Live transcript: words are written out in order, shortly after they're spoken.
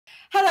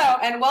Hello,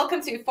 and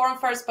welcome to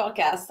First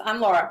Podcast. I'm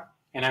Laura.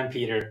 And I'm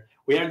Peter.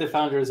 We are the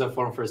founders of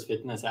First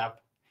Fitness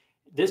app.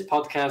 This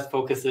podcast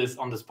focuses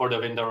on the sport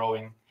of indoor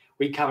rowing.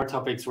 We cover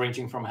topics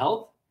ranging from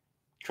health,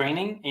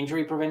 training,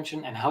 injury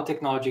prevention, and how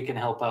technology can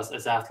help us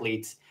as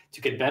athletes to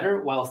get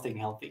better while staying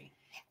healthy.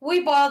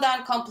 We boil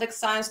down complex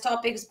science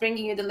topics,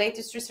 bringing you the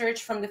latest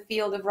research from the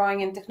field of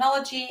rowing and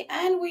technology,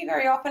 and we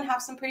very often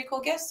have some pretty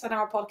cool guests on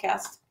our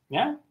podcast.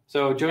 Yeah,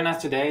 so join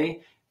us today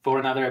for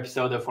another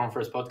episode of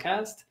First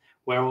Podcast,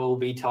 where we'll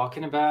be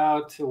talking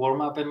about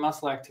warm-up and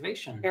muscle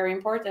activation. Very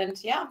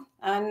important, yeah,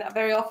 and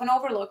very often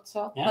overlooked.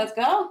 So Let's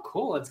go.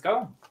 Cool, let's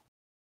go.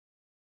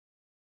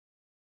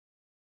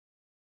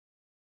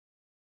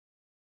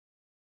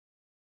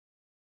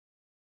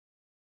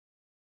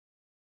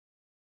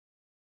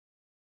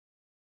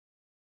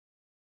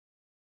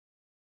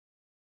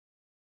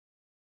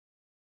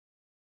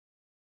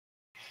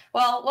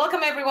 Well, welcome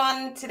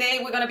everyone.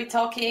 Today we're going to be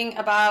talking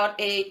about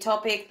a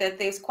topic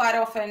that is quite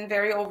often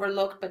very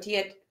overlooked, but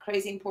yet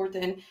crazy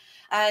important.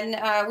 And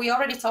we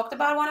already talked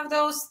about one of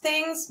those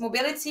things,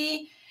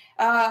 mobility,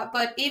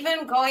 but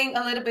even going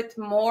a little bit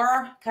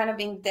more kind of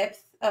in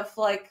depth of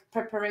like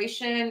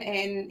preparation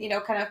and,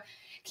 kind of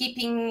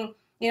keeping,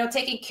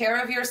 taking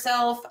care of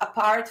yourself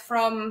apart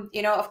from,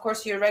 of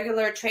course, your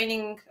regular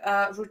training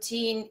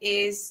routine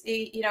is,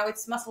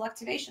 it's muscle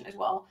activation as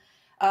well.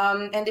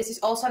 And this is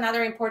also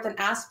another important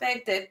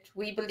aspect that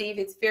we believe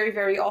it's very,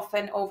 very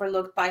often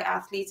overlooked by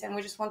athletes. And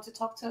we just want to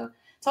talk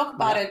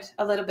about it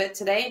a little bit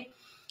today.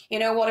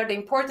 What are the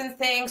important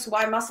things,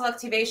 why muscle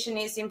activation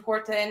is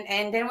important.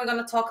 And then we're going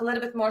to talk a little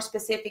bit more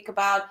specific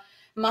about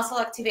muscle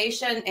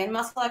activation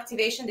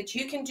that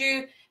you can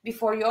do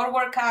before your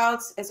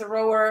workouts as a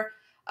rower,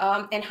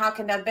 and how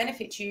can that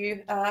benefit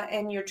you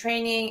in your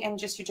training and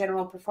just your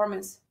general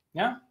performance.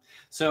 Yeah.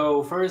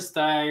 So first,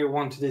 I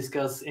want to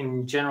discuss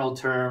in general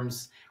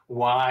terms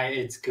why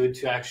it's good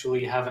to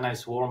actually have a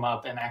nice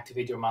warm-up and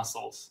activate your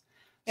muscles.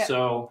 Yeah.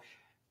 So,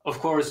 of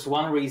course,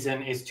 one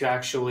reason is to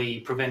actually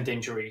prevent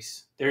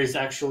injuries. There is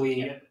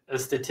actually a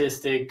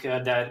statistic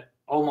that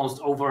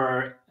almost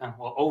over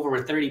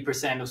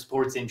 30% of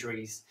sports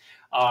injuries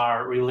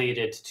are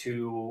related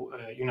to,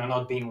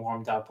 not being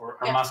warmed up or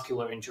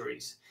muscular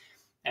injuries.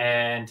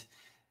 And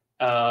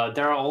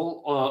there are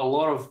a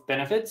lot of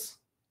benefits.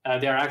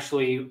 They're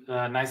actually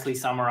nicely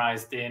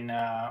summarized in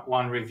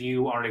one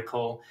review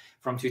article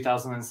from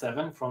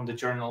 2007 from the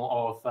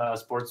Journal of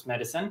Sports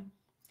Medicine.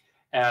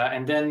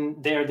 And then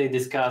there they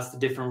discuss the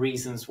different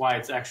reasons why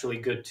it's actually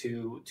good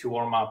to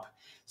warm up.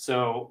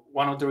 So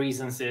one of the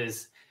reasons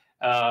is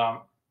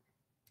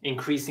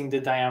increasing the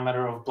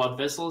diameter of blood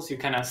vessels. You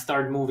kind of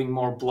start moving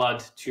more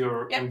blood to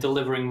your and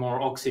delivering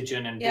more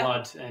oxygen and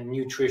blood and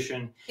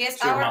nutrition to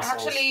your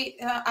muscles.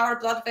 Our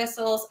blood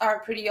vessels are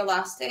pretty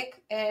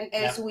elastic, and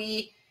as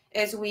we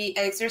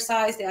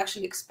exercise, they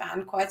actually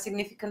expand quite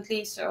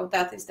significantly. So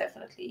that is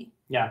definitely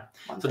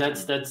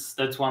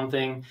that's one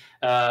thing.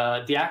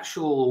 The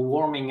actual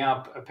warming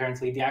up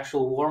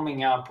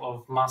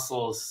of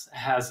muscles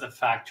has a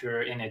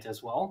factor in it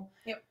as well.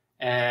 Yep.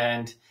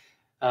 And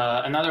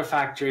another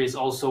factor is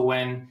also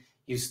when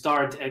you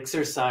start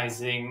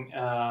exercising,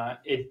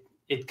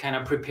 it kind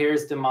of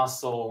prepares the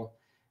muscle.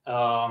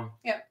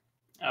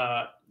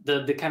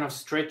 The kind of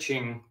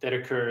stretching that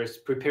occurs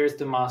prepares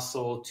the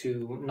muscle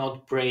to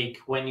not break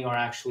when you are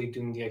actually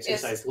doing the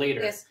exercise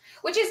later. Yes,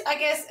 which is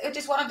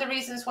one of the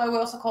reasons why we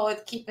also call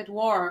it keep it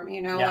warm.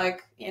 You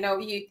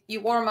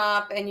warm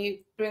up and you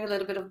bring a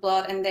little bit of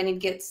blood, and then it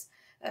gets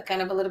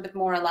kind of a little bit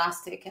more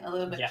elastic and a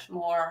little bit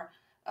more.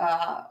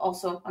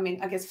 Also,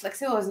 I guess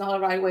flexible is not the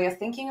right way of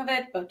thinking of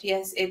it, but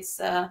yes, it's.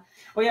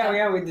 We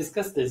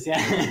discussed this. Yeah.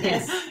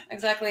 Yes,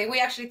 exactly. We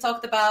actually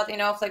talked about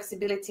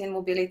flexibility and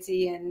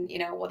mobility and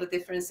what the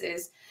difference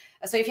is.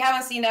 So if you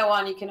haven't seen that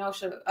one, you can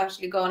also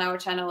actually go on our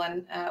channel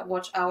and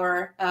watch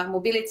our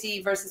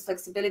mobility versus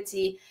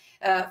flexibility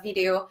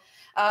video.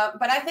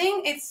 But I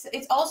think it's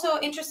also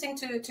interesting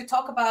to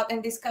talk about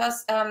and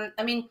discuss.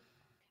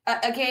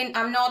 Again,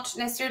 I'm not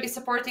necessarily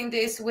supporting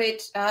this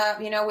with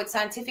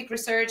scientific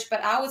research,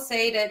 but I would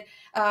say that,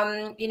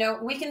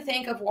 we can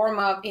think of warm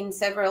up in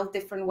several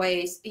different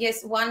ways.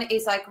 Yes, one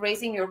is like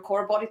raising your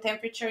core body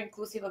temperature,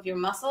 inclusive of your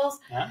muscles,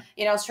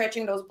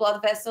 stretching those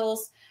blood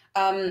vessels.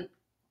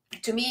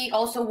 To me,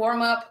 also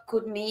warm up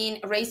could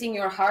mean raising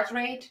your heart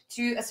rate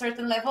to a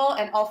certain level.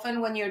 And often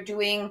when you're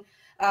doing,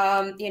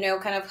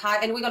 kind of high,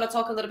 and we're going to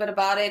talk a little bit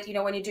about it,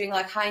 when you're doing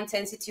like high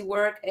intensity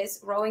work, as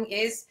rowing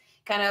is,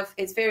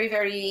 it's very,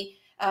 very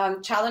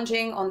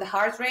challenging on the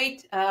heart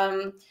rate.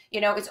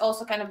 It's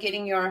also kind of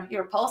getting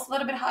your pulse a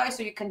little bit high,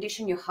 so you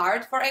condition your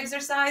heart for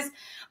exercise.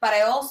 But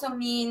I also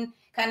mean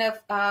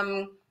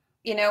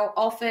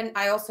often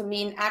I also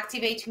mean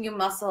activating your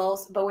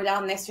muscles, but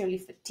without necessarily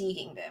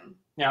fatiguing them.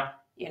 Yeah.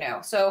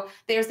 So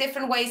there's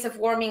different ways of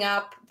warming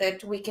up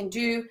that we can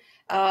do.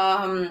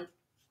 Some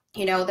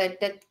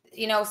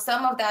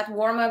of that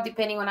warm up,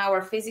 depending on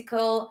our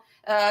physical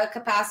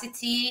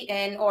capacity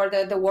or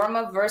the warm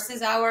up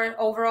versus our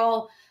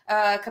overall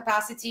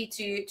capacity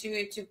to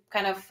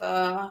kind of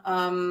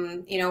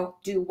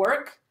do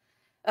work.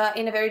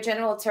 in a very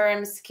general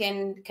terms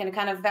can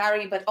kind of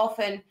vary, but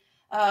often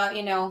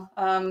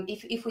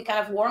if we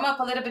kind of warm up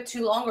a little bit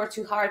too long or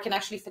too hard, can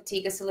actually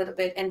fatigue us a little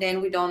bit, and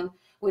then we don't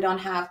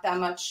have that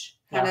much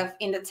kind of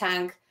in the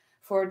tank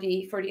for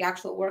the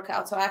actual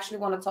workout. So I actually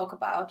want to talk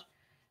about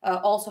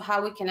also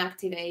how we can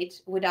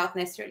activate without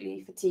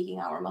necessarily fatiguing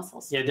our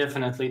muscles. Yeah,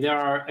 definitely. There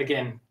are,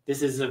 again,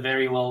 this is a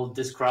very well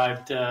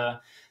described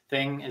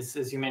thing.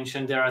 As you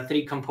mentioned, there are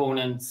three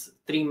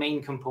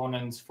main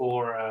components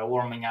for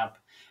warming up.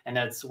 And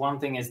that's one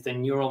thing is the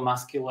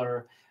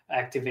neuromuscular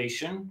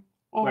activation,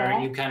 where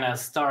you kind of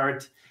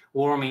start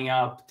warming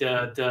up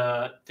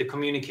the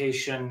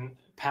communication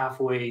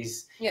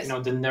pathways, yes.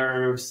 The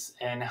nerves,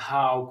 and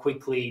how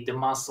quickly the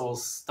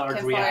muscles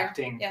start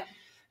reacting.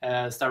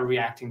 Start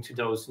reacting to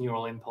those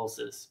neural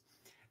impulses.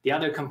 The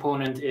other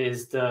component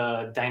is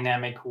the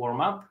dynamic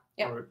warm-up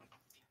or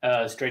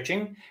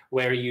stretching,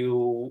 where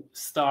you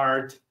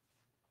start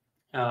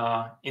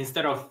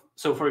instead of,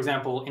 so for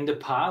example, in the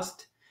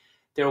past,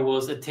 there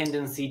was a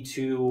tendency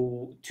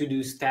to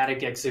do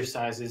static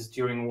exercises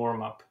during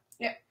warm-up.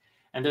 Yeah.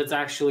 And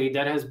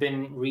that has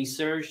been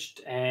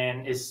researched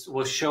and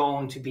was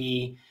shown to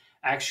be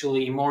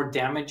actually more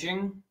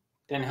damaging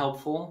than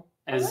helpful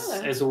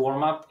as a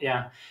warm-up,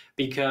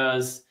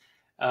 because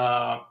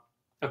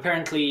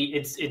apparently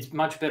it's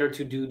much better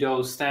to do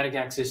those static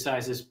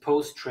exercises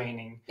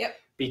post-training,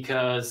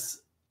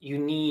 because you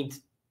need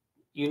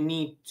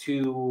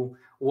to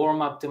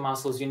warm up the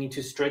muscles, you need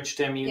to stretch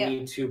them, you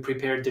need to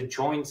prepare the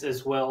joints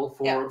as well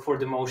for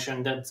the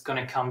motion that's going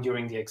to come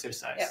during the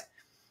exercise.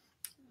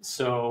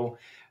 So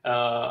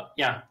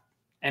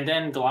and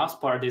then the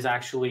last part is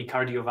actually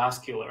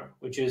cardiovascular,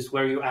 which is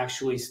where you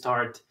actually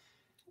start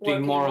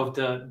doing more of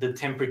the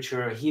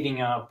temperature,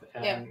 heating up,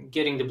 and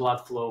getting the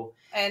blood flow.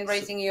 And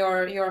raising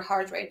your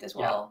heart rate as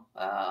well,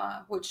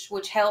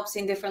 which helps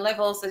in different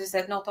levels. As I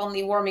said, not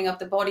only warming up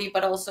the body,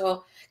 but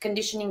also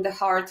conditioning the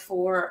heart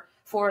for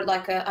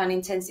like an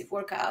intensive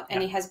workout.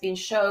 And it has been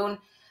shown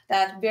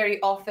that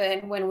very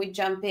often when we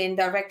jump in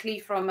directly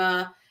from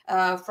a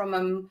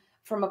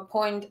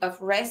point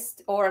of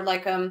rest, or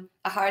like a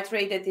heart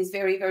rate that is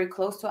very, very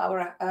close to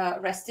our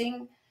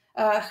resting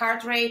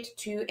heart rate,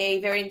 to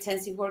a very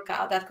intensive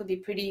workout, that could be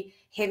pretty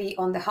heavy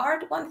on the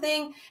heart, one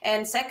thing.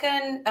 And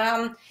second,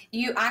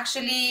 you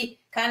actually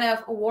kind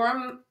of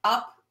warm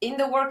up in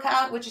the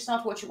workout, which is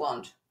not what you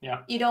want.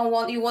 You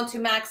want to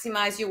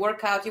maximize your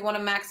workout. You want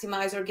to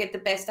maximize or get the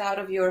best out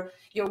of your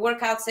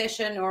workout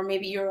session, or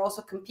maybe you're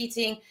also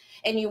competing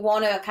and you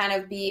want to kind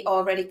of be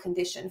already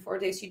conditioned for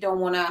this. You don't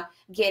want to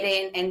get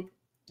in and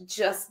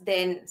just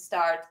then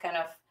start kind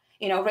of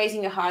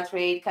raising your heart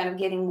rate, kind of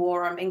getting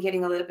warm and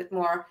getting a little bit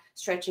more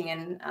stretching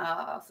and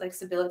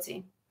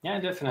flexibility. Yeah,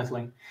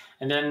 definitely.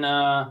 And then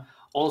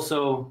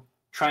also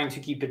trying to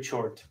keep it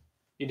short.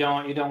 You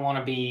don't want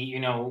to be,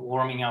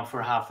 warming up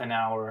for half an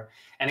hour.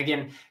 And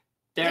again,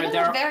 there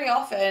very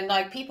often,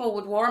 like, people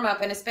would warm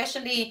up, and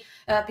especially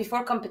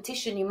before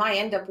competition, you might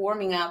end up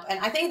warming up. And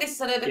I think this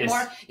is a little bit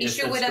more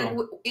issue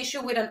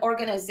with an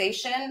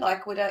organization,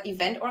 like with an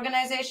event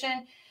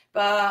organization.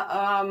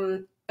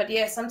 But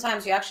yeah,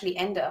 sometimes you actually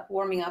end up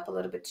warming up a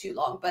little bit too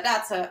long. But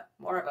that's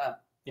more of a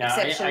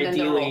exception than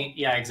the rule.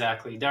 Yeah,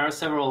 exactly. There are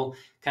several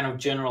kind of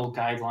general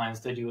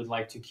guidelines that you would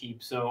like to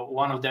keep. So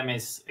one of them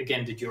is,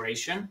 again, the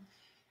duration.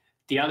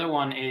 The other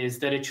one is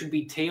that it should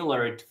be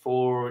tailored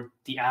for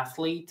the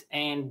athlete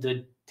and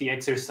the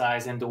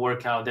exercise and the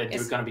workout that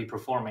you're going to be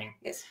performing.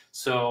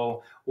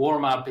 So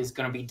warm up is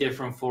going to be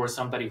different for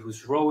somebody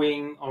who's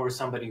rowing, or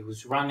somebody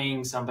who's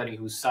running, somebody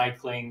who's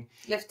cycling,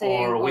 lifting,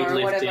 or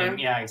weightlifting. Whatever.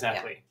 Yeah,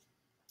 exactly.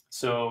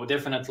 So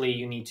definitely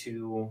you need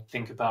to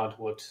think about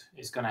what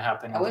is going to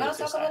happen. We're going to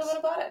talk a little bit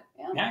about it.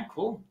 Yeah,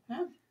 cool.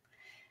 Yeah.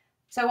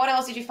 So what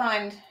else did you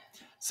find?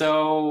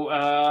 So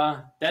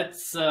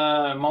that's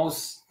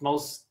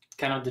most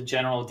kind of the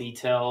general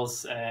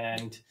details,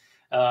 and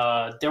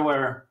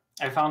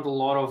I found a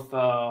lot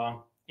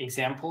of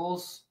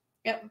examples.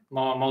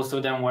 Most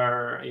of them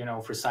were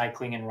for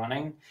cycling and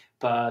running,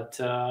 but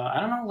I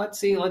don't know,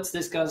 let's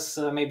discuss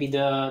maybe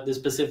the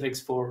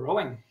specifics for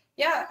rowing.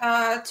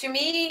 To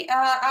me,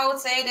 I would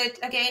say that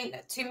again,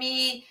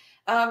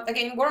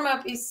 warm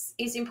up is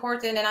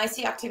important, and I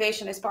see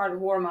activation as part of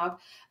warm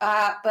up.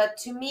 But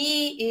to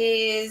me,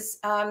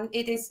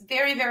 it is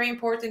very, very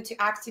important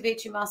to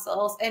activate your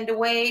muscles. And the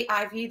way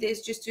I view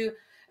this, just to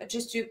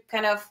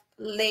kind of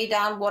lay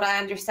down what I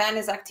understand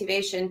as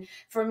activation.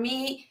 For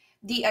me,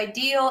 the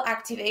ideal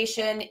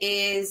activation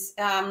is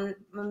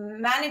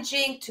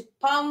managing to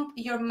pump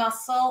your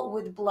muscle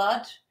with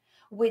blood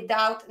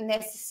without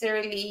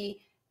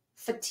necessarily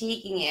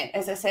fatiguing it,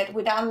 as I said,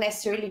 without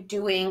necessarily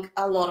doing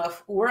a lot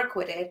of work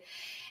with it.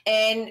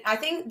 And I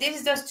think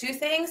this does two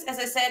things. As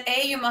I said,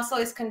 your muscle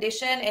is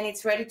conditioned and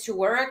it's ready to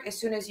work as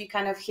soon as you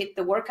kind of hit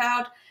the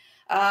workout.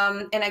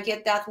 And I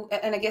get that,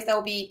 and I guess that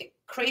will be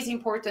crazy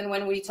important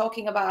when we're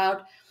talking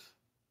about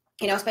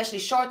especially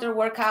shorter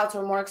workouts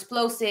or more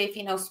explosive,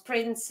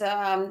 sprints,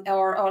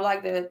 or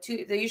like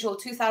the usual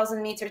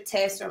 2,000 meter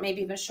test, or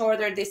maybe even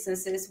shorter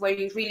distances where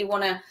you really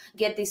want to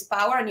get this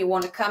power and you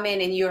want to come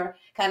in and you're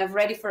kind of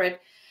ready for it.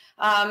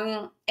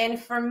 And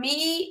for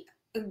me,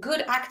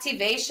 good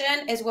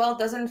activation as well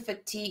doesn't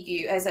fatigue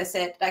you, as I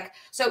said. Like,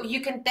 so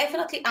you can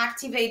definitely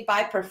activate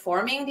by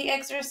performing the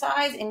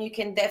exercise, and you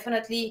can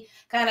definitely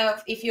kind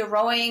of, if you're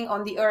rowing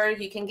on the earth,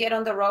 you can get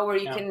on the rower,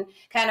 you can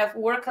kind of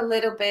work a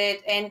little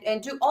bit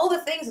and do all the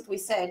things that we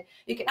said.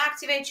 You can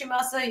activate your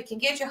muscle, you can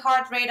get your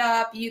heart rate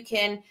up, you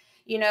can,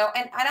 and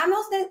I'm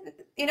not,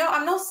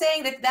 I'm not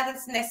saying that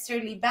is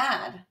necessarily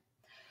bad,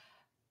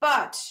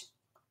 but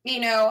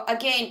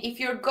again, if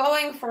you're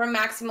going for a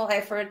maximal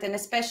effort, and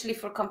especially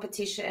for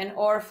competition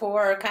or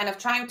for kind of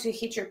trying to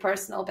hit your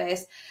personal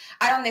best,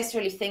 I don't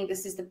necessarily think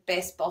this is the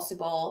best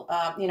possible,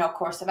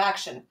 course of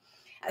action.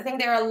 I think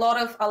there are a lot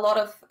of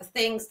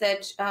things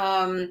that,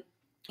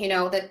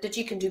 that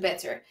you can do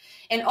better.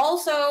 And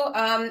also,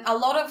 a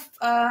lot of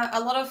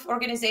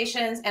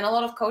organizations and a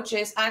lot of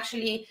coaches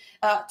actually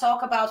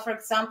talk about, for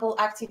example,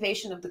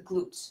 activation of the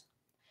glutes.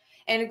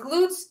 And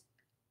glutes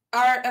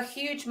are a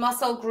huge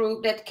muscle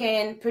group that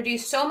can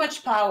produce so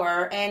much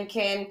power and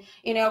can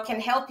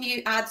help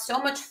you add so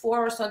much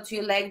force onto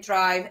your leg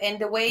drive, and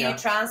the way you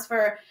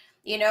transfer,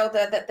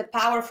 the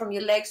power from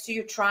your legs to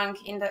your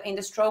trunk in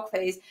the stroke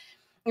phase,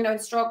 in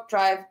stroke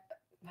drive.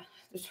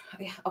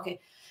 Okay.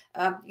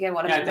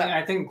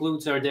 I think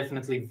glutes are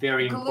definitely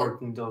very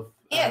important of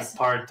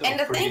part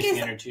of producing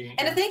energy.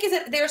 And the thing is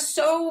that they're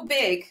so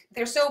big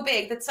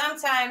that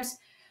sometimes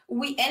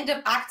we end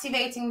up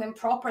activating them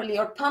properly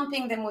or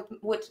pumping them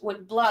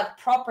with blood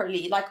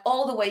properly, like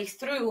all the way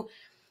through.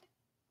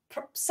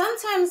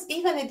 Sometimes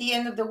even at the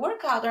end of the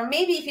workout, or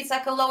maybe if it's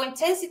like a low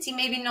intensity,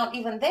 maybe not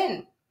even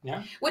then.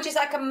 Yeah. Which is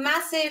like a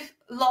massive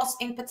loss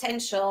in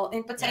potential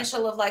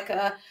of like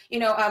a,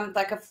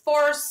 like a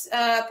force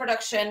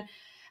production,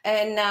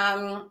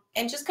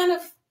 and just kind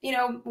of,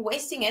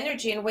 wasting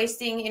energy and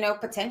wasting,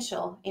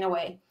 potential in a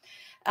way.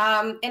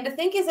 And the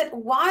thing is that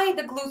why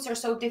the glutes are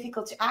so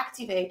difficult to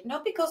activate,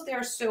 not because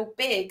they're so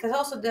big, because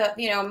also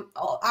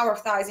our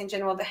thighs in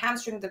general, the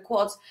hamstring, the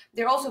quads,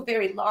 they're also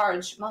very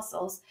large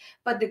muscles,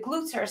 but the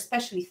glutes are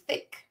especially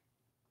thick.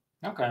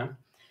 Okay.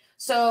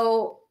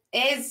 So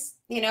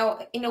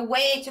in a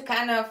way to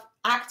kind of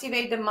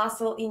activate the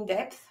muscle in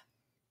depth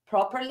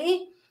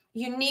properly,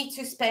 you need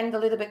to spend a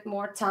little bit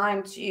more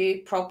time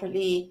to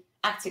properly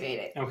activate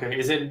it. Okay.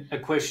 Is it a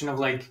question of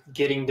like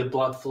getting the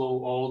blood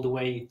flow all the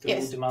way through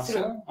the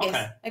muscle? Okay.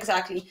 Yes,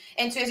 exactly.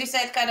 And so, as you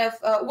said, kind of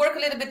work a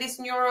little bit this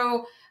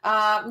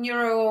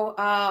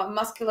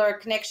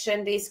neuromuscular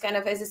connection, this kind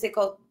of, as I say,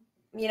 called,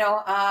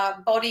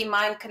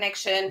 body-mind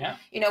connection,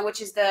 which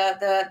is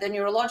the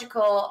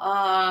neurological,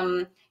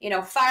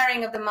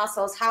 firing of the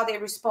muscles, how they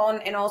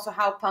respond, and also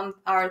how pumped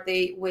are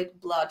they with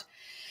blood.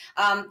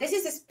 This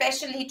is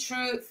especially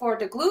true for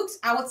the glutes.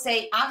 I would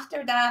say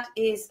after that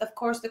is, of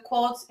course, the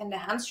quads and the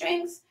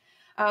hamstrings.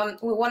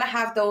 We want to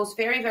have those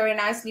very, very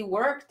nicely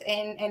worked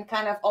and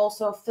kind of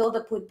also filled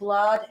up with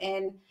blood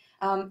and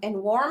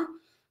warm.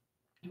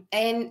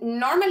 And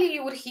normally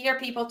you would hear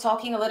people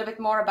talking a little bit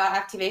more about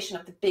activation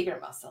of the bigger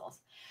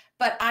muscles.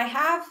 But I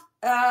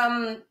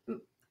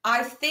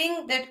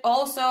think that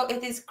also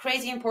it is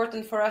crazy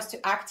important for us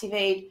to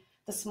activate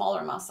the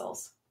smaller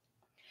muscles.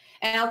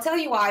 And I'll tell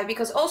you why,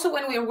 because also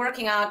when we're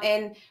working out,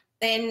 and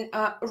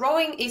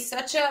rowing is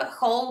such a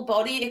whole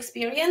body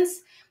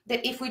experience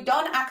that if we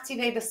don't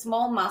activate the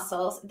small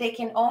muscles, they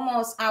can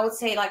almost, I would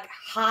say, like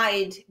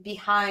hide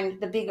behind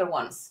the bigger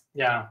ones.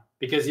 Yeah,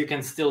 because you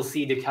can still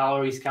see the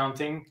calories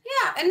counting.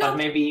 Yeah, but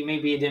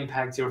maybe it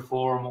impacts your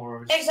form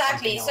or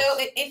exactly. So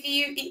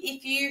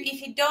if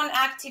you don't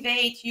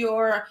activate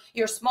your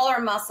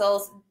smaller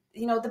muscles,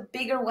 the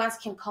bigger ones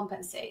can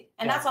compensate,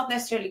 and that's not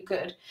necessarily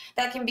good.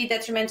 That can be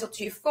detrimental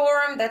to your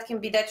form. That can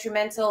be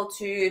detrimental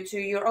to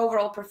your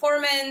overall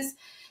performance,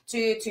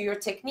 to your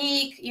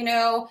technique,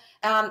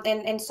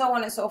 and so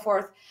on and so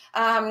forth.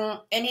 And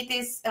it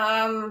is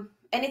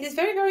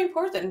very, very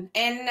important.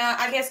 And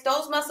I guess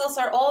those muscles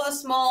are all the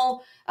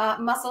small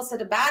muscles at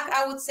the back,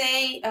 I would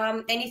say,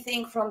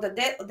 anything from the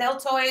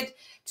deltoid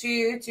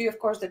to of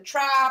course the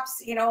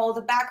traps, all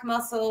the back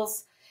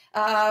muscles.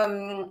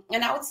 And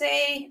I would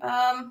say,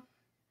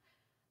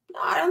 no,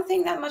 I don't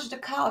think that much the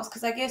calves,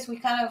 because I guess we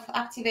kind of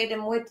activate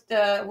them with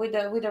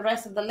the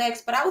rest of the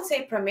legs. But I would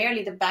say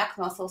primarily the back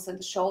muscles and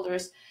the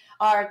shoulders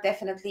are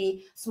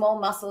definitely small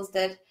muscles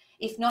that,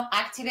 if not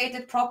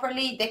activated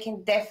properly, they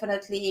can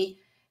definitely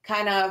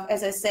kind of,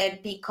 as I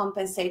said, be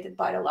compensated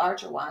by the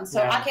larger ones.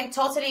 So I can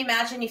totally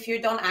imagine if you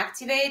don't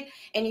activate,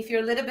 and if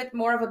you're a little bit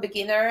more of a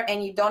beginner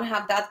and you don't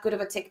have that good of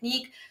a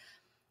technique,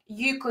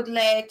 you could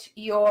let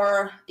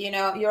your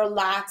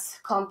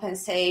lats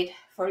compensate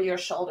for your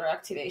shoulder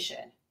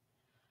activation.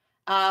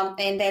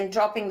 And then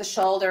dropping the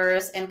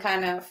shoulders and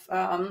kind of,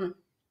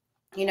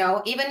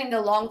 even in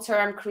the long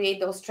term,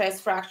 create those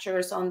stress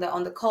fractures on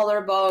the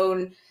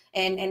collarbone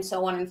and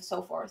so on and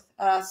so forth.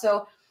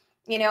 So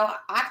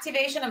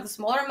activation of the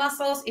smaller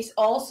muscles is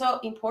also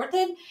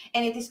important,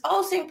 and it is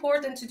also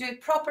important to do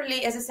it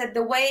properly, as I said,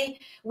 the way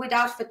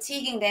without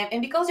fatiguing them.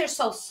 And because they're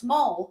so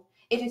small,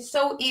 it is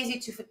so easy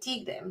to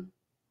fatigue them.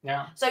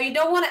 Yeah. So you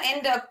don't want to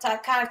end up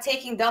kind of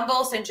taking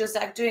dumbbells and just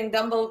like doing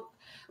dumbbell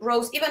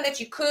rows, even that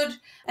you could,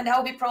 and that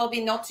would be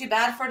probably not too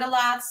bad for the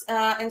lats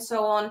and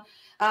so on.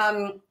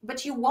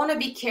 But you want to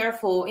be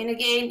careful. And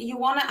again, you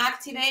want to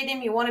activate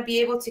them. You want to be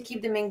able to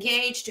keep them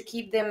engaged, to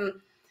keep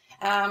them,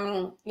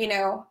 again,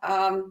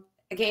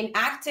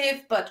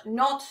 active, but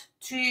not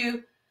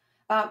too,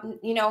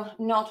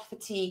 not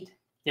fatigued.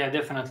 Yeah,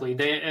 definitely.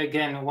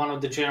 Again, one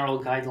of the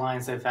general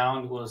guidelines I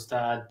found was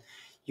that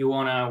you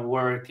want to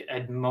work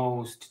at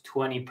most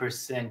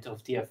 20%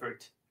 of the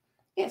effort.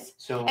 Yes.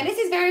 So, and this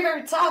is very,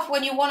 very tough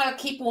when you want to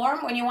keep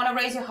warm, when you want to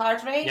raise your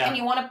heart rate, and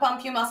you want to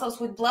pump your muscles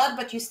with blood,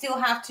 but you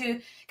still have to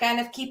kind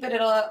of keep it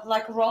at a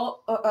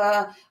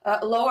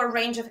lower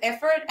range of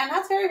effort, and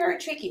that's very, very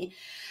tricky.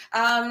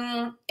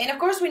 And of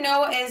course, we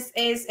know is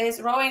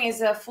rowing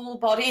is a full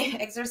body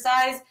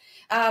exercise,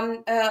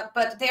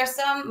 but there are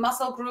some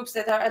muscle groups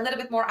that are a little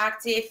bit more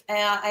active,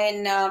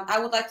 and I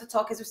would like to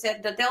talk, as we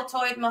said, the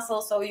deltoid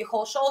muscle, so your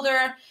whole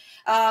shoulder.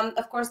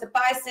 Of course, the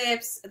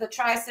biceps, the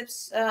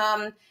triceps,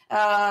 your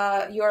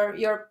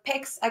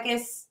pecs, I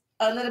guess,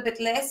 a little bit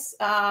less.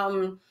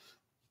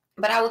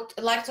 But I would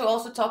like to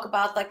also talk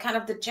about like kind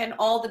of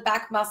all the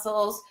back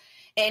muscles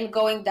and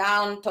going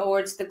down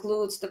towards the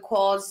glutes, the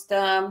quads,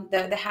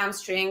 the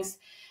hamstrings,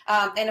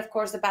 and of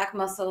course the back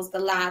muscles, the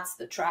lats,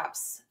 the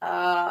traps,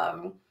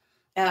 and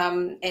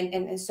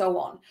so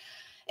on.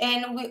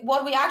 And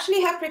what we actually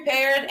have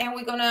prepared, and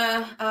we're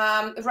gonna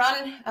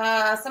run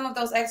some of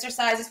those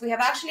exercises. We have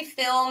actually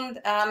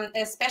filmed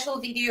a special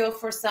video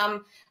for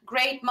some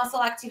great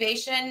muscle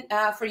activation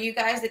for you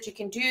guys that you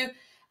can do.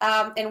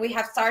 And we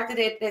have started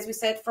it, as we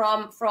said,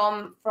 from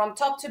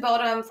top to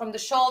bottom, from the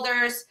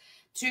shoulders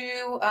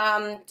to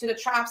the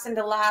traps and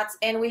the lats.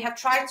 And we have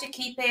tried to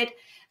keep it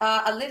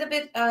a little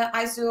bit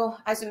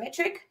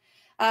isometric.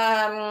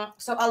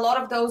 So a lot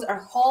of those are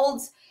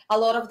holds. A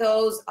lot of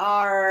those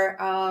are,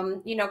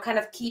 kind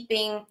of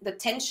keeping the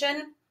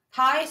tension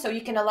high, so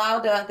you can allow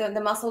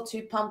the muscle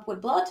to pump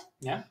with blood.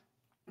 Yeah.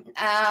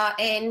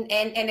 And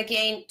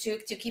again, to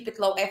keep it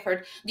low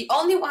effort. The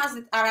only ones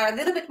that are a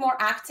little bit more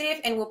active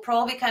and will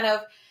probably kind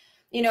of,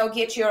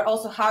 get your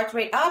also heart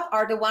rate up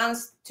are the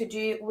ones to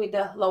do with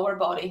the lower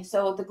body.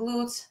 So the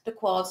glutes, the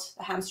quads,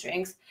 the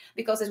hamstrings,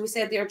 because as we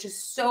said, they're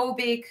just so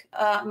big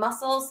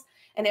muscles,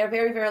 and they're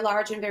very, very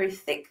large and very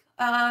thick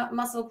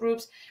muscle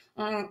groups.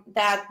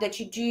 That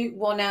you do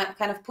want to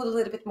kind of put a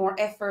little bit more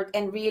effort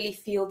and really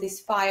feel this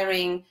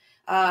firing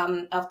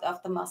of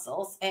the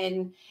muscles.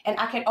 And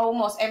I can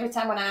almost, every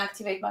time when I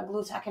activate my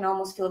glutes, I can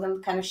almost feel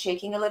them kind of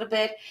shaking a little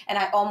bit, and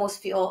I almost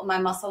feel my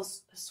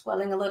muscles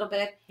swelling a little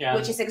bit,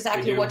 which is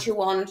exactly what you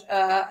want.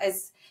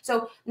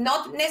 So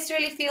not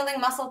necessarily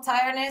feeling muscle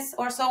tiredness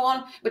or so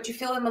on, but you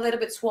feel them a little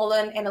bit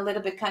swollen and a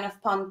little bit kind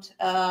of pumped,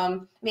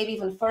 maybe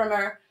even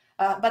firmer.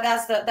 But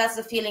that's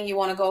the feeling you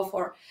want to go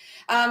for.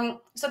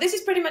 So this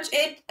is pretty much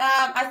it.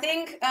 I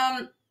think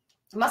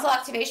muscle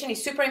activation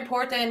is super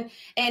important,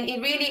 and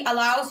it really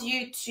allows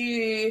you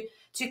to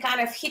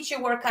kind of hit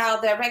your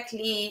workout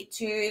directly,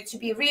 to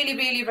be really,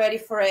 really ready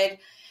for it.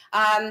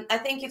 I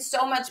think it's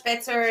so much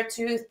better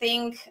to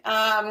think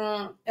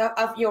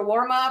of your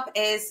warm-up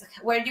as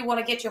where do you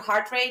want to get your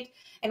heart rate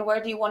and where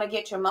do you want to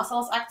get your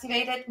muscles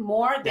activated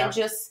more than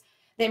just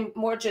the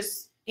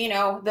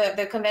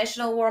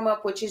conventional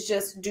warm-up, which is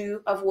just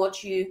do of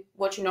what you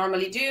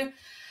normally do.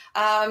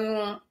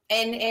 And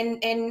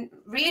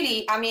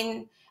really, I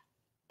mean,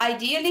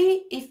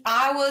 ideally, if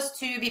I was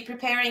to be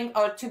preparing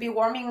or to be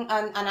warming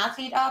an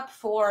athlete up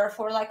for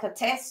like a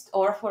test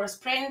or for a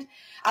sprint,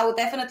 I would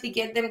definitely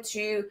get them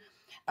to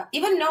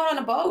even not on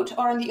a boat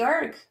or on the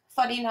erg,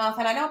 funny enough.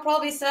 And I know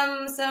probably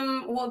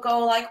some will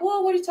go like,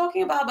 whoa, what are you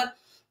talking about? But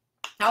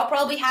I'll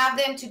probably have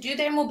them to do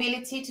their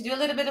mobility, to do a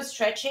little bit of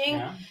stretching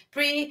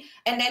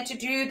and then to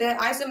do the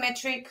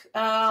isometric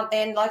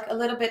and like a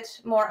little bit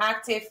more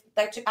active,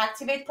 like to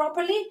activate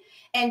properly.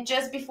 And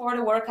just before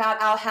the workout,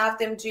 I'll have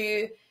them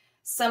do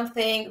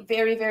something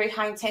very, very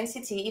high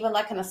intensity, even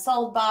like an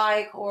assault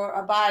bike or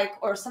a bike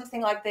or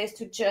something like this,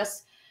 to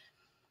just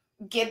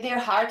get their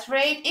heart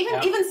rate,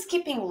 even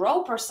skipping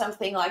rope or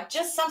something, like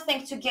just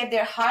something to get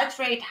their heart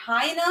rate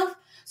high enough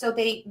so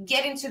they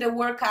get into the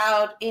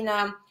workout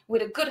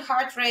with a good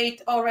heart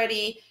rate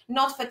already,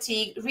 not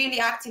fatigued,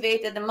 really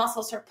activated, the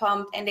muscles are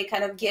pumped, and they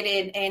kind of get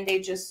in and they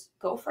just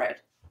go for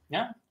it.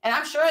 Yeah. And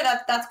I'm sure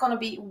that that's going to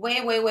be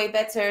way, way, way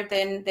better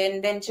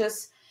than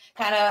just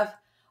kind of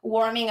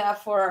warming up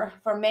for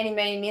many,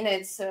 many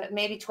minutes,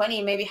 maybe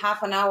 20, maybe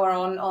half an hour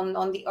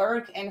on the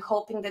erg, and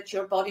hoping that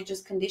your body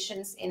just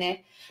conditions in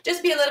it.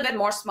 Just be a little bit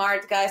more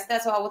smart, guys.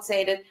 That's what I would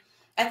say. That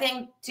I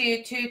think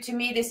to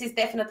me, this is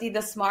definitely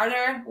the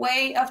smarter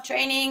way of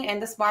training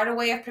and the smarter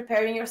way of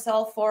preparing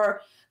yourself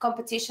for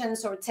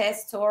competitions or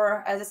tests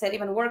or, as I said,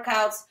 even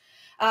workouts.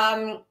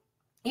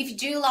 If you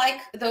do like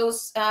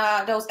those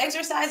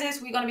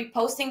exercises, we're going to be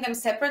posting them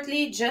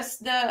separately,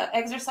 just the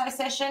exercise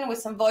session with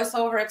some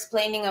voiceover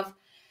explaining of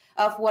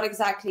what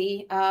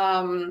exactly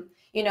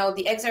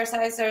the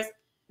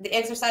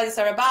exercises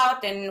are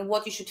about and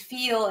what you should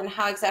feel and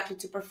how exactly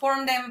to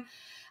perform them.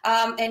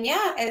 And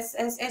yeah,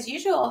 as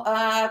usual,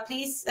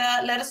 please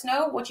let us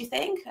know what you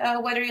think,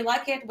 whether you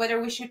like it,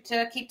 whether we should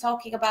keep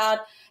talking about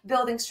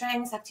building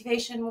strengths,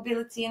 activation,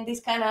 mobility, and these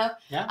kind of,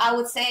 I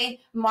would say,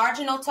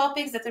 marginal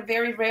topics that are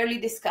very rarely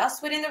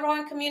discussed within the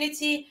rowing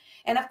community.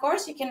 And of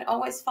course, you can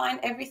always find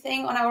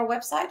everything on our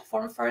website,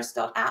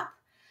 formfirst.app,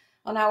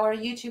 on our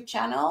YouTube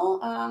channel,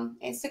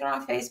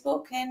 Instagram,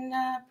 Facebook, and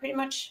pretty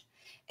much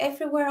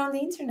everywhere on the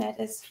internet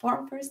is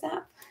Form First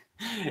app.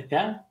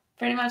 Yeah.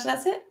 Pretty much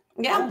that's it.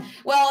 Yeah.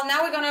 Well,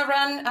 now we're going to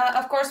run,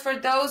 of course, for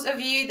those of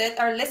you that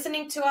are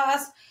listening to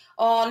us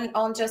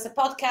on just a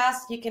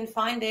podcast, you can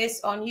find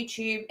this on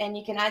YouTube, and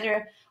you can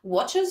either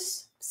watch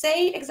us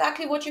say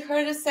exactly what you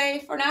heard us say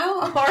for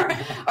now,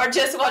 or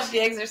just watch the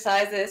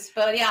exercises.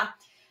 But yeah,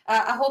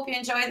 I hope you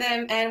enjoy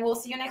them, and we'll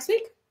see you next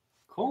week.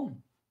 Cool.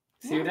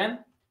 See you then.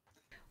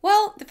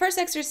 Well, the first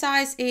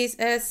exercise is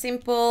a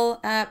simple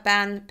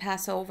band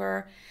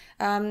passover.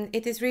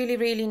 It is really,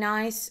 really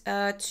nice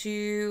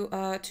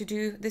to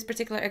do this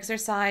particular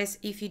exercise.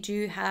 If you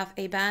do have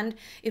a band,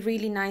 it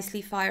really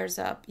nicely fires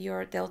up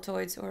your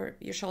deltoids or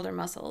your shoulder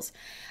muscles.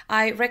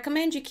 I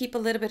recommend you keep a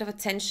little bit of a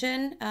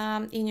tension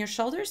in your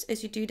shoulders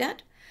as you do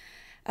that.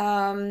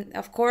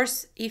 Of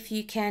course, if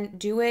you can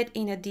do it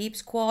in a deep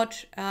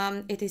squat,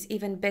 it is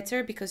even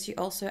better because you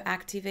also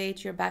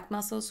activate your back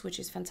muscles, which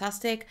is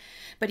fantastic.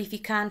 But if you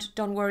can't,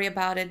 don't worry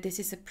about it. This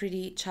is a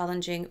pretty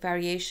challenging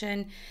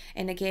variation.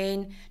 And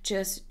again,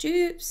 just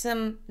do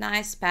some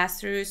nice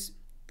pass-throughs,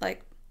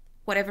 like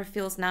whatever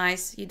feels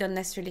nice. You don't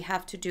necessarily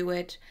have to do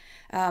it,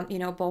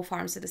 both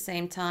arms at the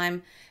same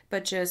time,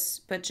 but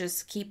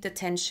just keep the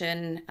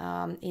tension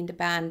in the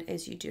band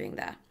as you're doing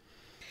that.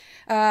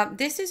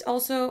 This is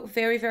also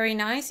very, very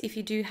nice if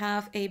you do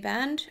have a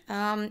band.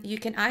 You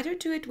can either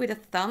do it with the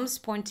thumbs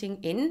pointing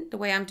in, the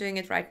way I'm doing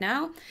it right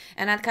now,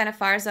 and that kind of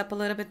fires up a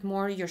little bit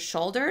more your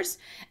shoulders.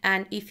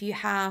 And if you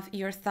have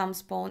your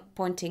thumbs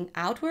pointing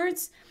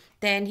outwards,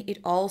 then it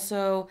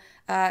also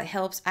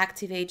helps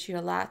activate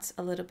your lats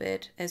a little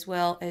bit as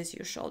well as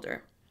your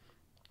shoulder.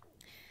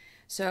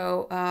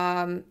 So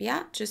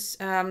just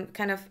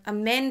kind of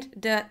amend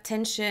the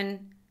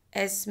tension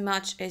as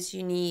much as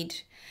you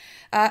need.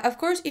 Of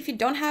course, if you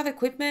don't have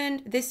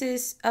equipment, this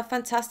is a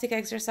fantastic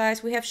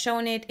exercise. We have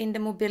shown it in the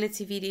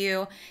mobility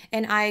video,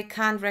 and I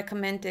can't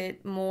recommend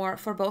it more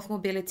for both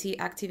mobility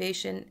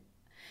activation.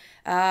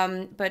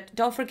 But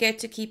don't forget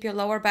to keep your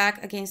lower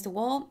back against the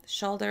wall,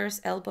 shoulders,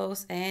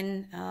 elbows,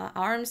 and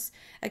arms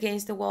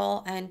against the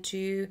wall, and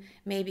do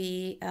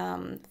maybe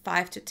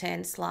 5 to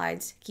 10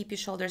 slides. Keep your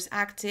shoulders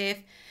active.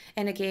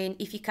 And again,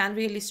 if you can't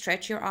really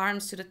stretch your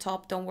arms to the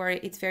top, don't worry,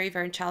 it's very,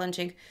 very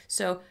challenging.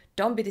 So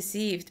don't be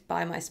deceived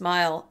by my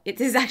smile.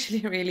 It is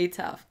actually really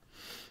tough.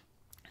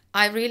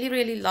 I really,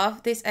 really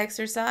love this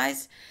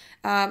exercise.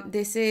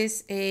 This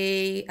is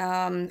a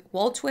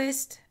wall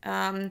twist.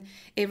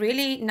 It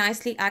really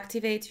nicely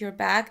activates your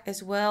back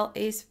as well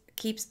as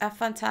keeps a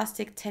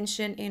fantastic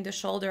tension in the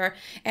shoulder.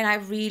 And I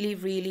really,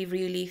 really,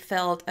 really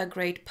felt a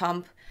great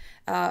pump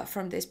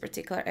from this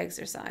particular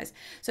exercise.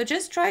 So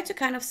just try to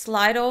kind of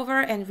slide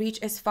over and reach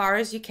as far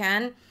as you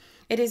can.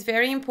 It is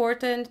very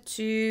important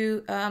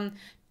to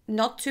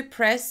not to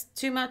press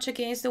too much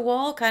against the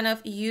wall, kind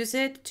of use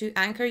it to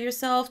anchor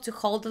yourself, to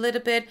hold a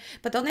little bit,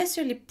 but don't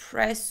necessarily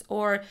press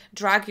or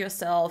drag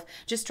yourself.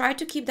 Just try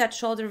to keep that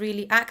shoulder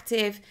really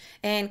active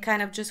and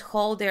kind of just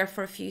hold there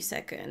for a few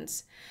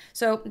seconds.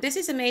 So this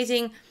is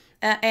amazing.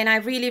 And I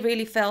really,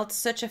 really felt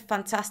such a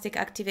fantastic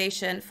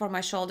activation for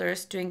my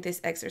shoulders doing this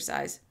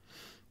exercise.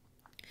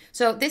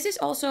 So this is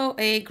also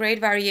a great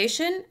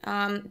variation.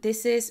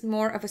 This is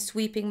more of a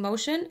sweeping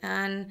motion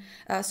and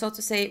so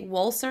to say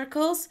wall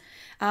circles.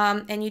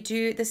 And you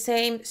do the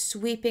same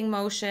sweeping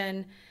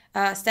motion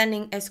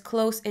standing as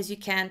close as you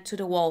can to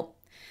the wall.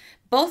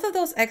 Both of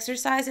those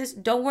exercises,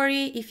 don't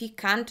worry if you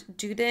can't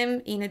do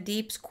them in a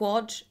deep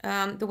squat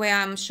the way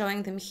I'm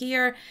showing them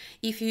here.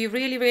 If you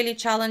really, really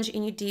challenge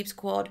in your deep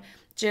squat,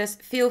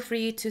 just feel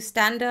free to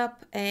stand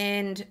up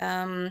and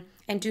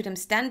do them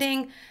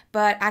standing,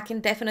 but I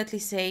can definitely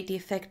say the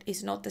effect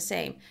is not the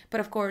same. But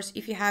of course,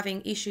 if you're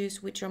having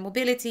issues with your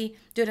mobility,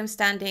 do them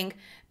standing.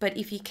 But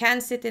if you can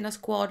sit in a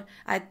squat,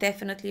 I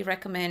definitely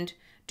recommend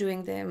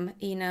doing them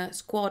in a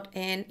squat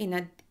and in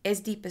a as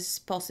deep as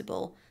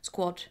possible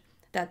squat,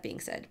 that being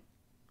said.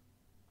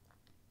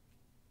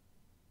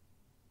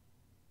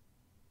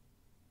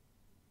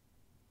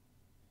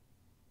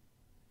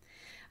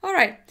 All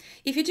right,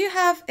 if you do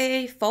have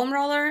a foam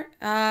roller,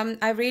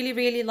 I really,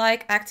 really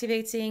like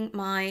activating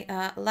my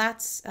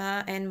lats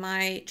and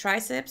my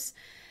triceps,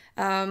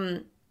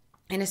 and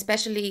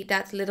especially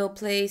that little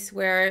place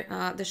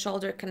where the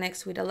shoulder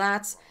connects with the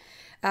lats.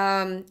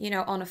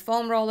 On a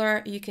foam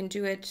roller, you can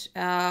do it,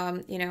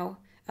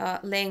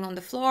 laying on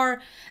the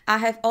floor. I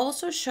have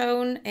also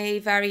shown a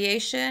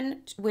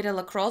variation with a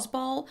lacrosse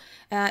ball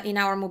in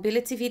our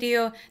mobility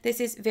video. This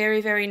is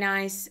very, very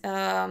nice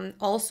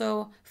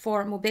also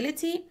for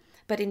mobility.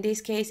 But in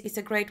this case, it's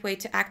a great way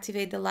to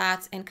activate the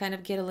lats and kind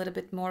of get a little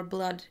bit more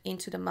blood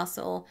into the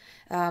muscle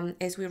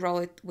as we roll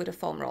it with a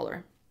foam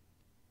roller.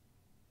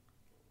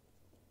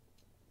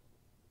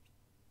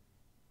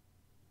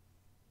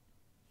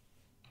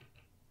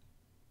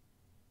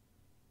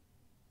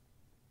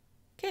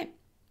 Okay.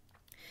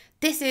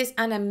 This is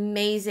an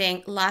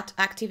amazing lat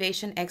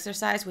activation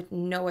exercise with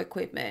no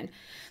equipment.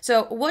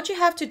 So what you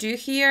have to do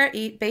here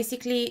is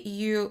basically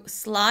you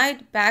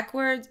slide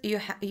backwards,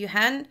 your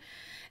hand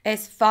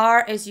as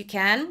far as you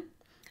can,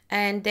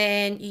 and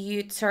then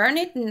you turn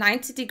it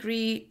 90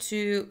 degrees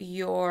to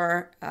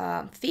your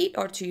feet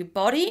or to your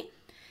body.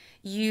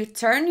 You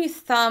turn your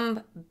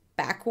thumb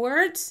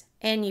backwards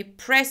and you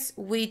press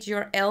with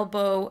your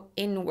elbow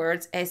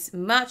inwards as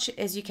much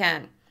as you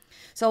can.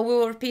 So we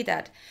will repeat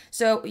that.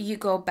 So you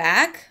go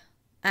back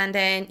and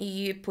then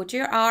you put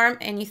your arm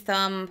and your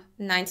thumb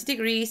 90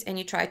 degrees and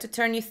you try to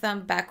turn your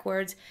thumb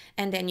backwards,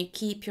 and then you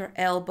keep your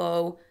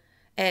elbow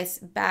as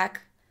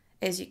back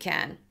as you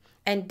can.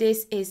 And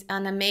this is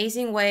an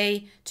amazing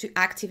way to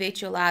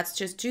activate your lats.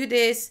 Just do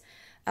this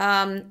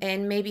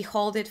and maybe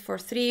hold it for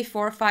 3,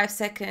 4, 5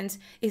 seconds.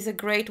 Is a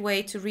great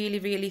way to really,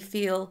 really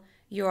feel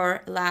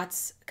your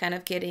lats kind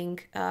of getting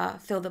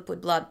filled up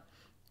with blood.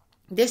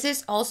 This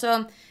is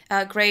also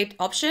a great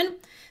option.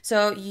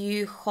 So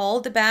you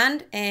hold the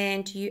band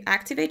and you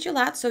activate your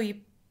lats. So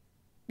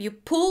you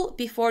pull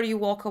before you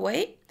walk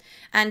away.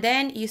 And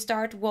then you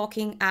start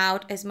walking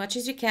out as much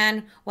as you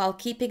can while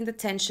keeping the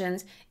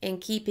tensions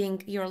and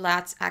keeping your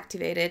lats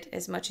activated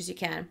as much as you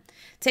can.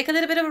 Take a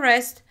little bit of a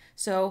rest.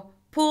 So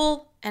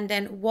pull and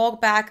then walk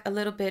back a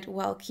little bit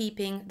while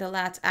keeping the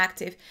lats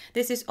active.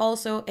 This is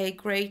also a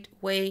great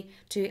way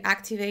to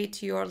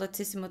activate your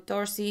latissimus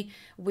dorsi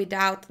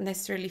without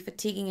necessarily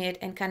fatiguing it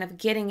and kind of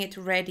getting it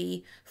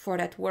ready for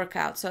that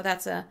workout. So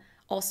that's an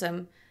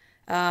awesome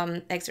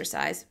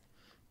exercise.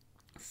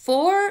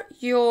 For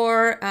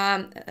your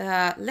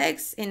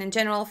legs and in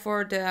general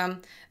for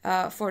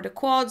the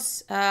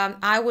quads,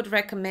 I would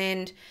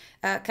recommend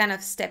kind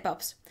of step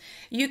ups.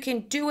 You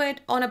can do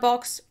it on a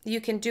box, you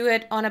can do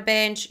it on a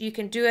bench, you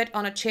can do it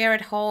on a chair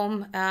at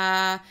home.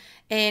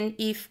 And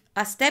if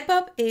a step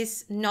up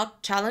is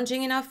not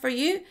challenging enough for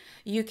you,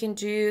 you can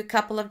do a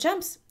couple of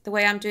jumps the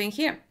way I'm doing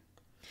here.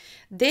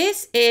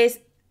 This is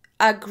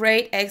a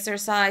great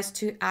exercise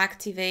to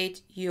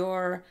activate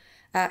your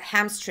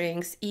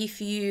hamstrings if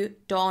you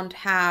don't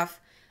have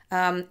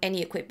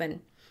any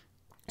equipment.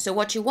 So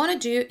what you want to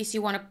do is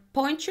you want to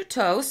point your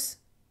toes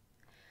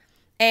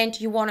and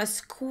you want to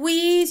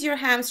squeeze your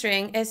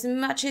hamstring as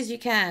much as you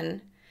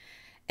can.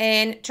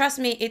 And trust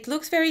me, it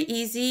looks very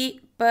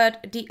easy,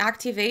 but the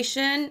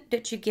activation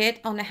that you get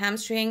on the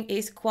hamstring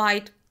is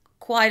quite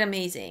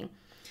amazing.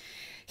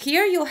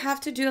 Here you'll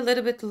have to do a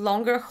little bit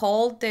longer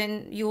hold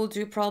than you will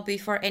do probably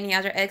for any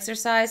other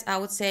exercise. I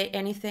would say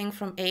anything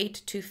from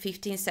 8 to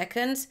 15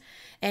 seconds.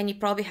 And you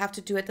probably have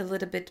to do it a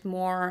little bit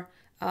more,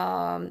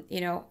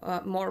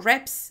 more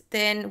reps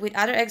than with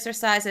other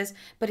exercises.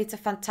 But it's a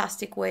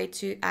fantastic way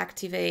to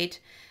activate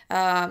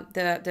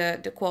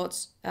the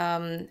quads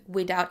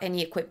without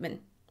any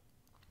equipment.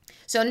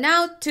 So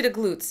now to the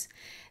glutes.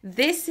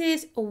 This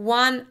is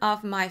one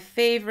of my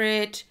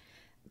favorite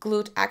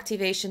glute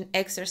activation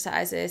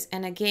exercises,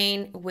 and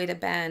again with a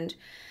band.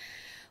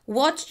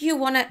 What you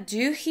want to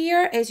do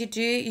here as you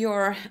do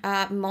your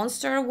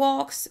monster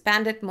walks,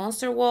 banded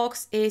monster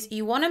walks, is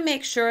you want to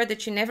make sure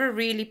that you never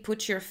really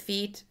put your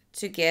feet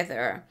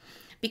together,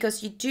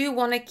 because you do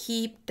want to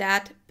keep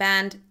that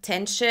band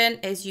tension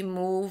as you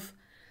move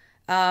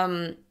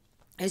through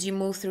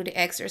the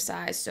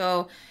exercise.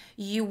 So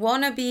you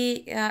want to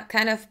be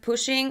kind of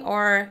pushing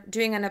or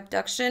doing an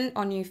abduction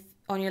on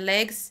your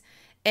legs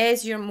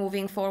as you're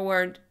moving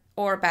forward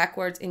or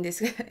backwards in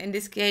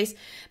this case,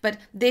 but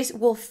this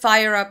will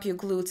fire up your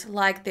glutes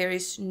like there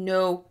is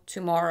no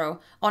tomorrow.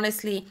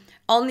 Honestly,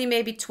 only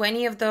maybe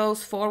 20 of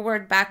those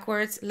forward,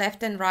 backwards,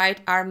 left and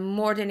right are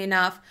more than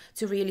enough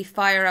to really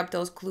fire up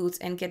those glutes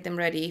and get them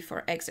ready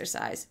for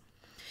exercise.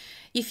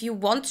 If you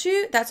want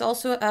to, that's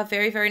also a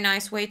very, very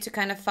nice way to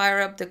kind of fire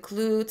up the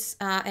glutes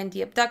and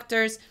the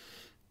abductors,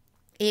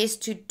 is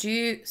to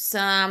do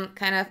some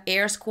kind of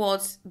air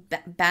squats,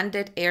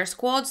 banded air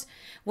squats.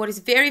 What is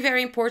very,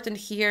 very important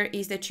here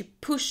is that you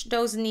push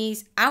those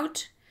knees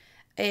out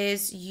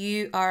as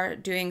you are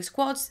doing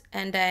squats,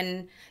 and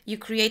then you're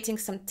creating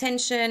some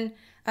tension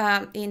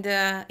in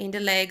the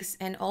legs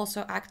and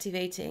also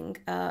activating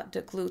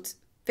the glutes.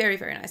 Very,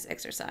 very nice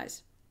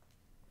exercise.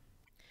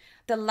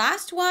 The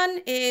last one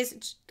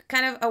is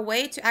kind of a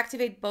way to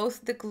activate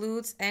both the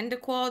glutes and the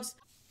quads.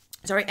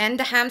 and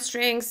the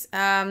hamstrings.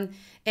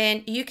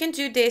 And you can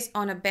do this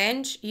on a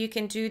bench. You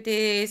can do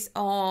this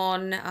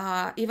on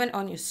even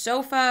on your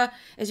sofa.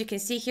 As you can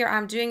see here,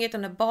 I'm doing it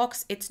on a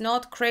box. It's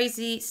not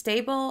crazy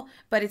stable,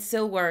 but it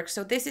still works.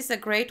 So this is a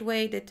great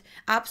way that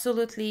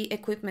absolutely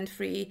equipment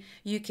free,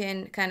 you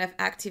can kind of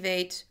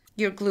activate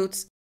your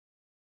glutes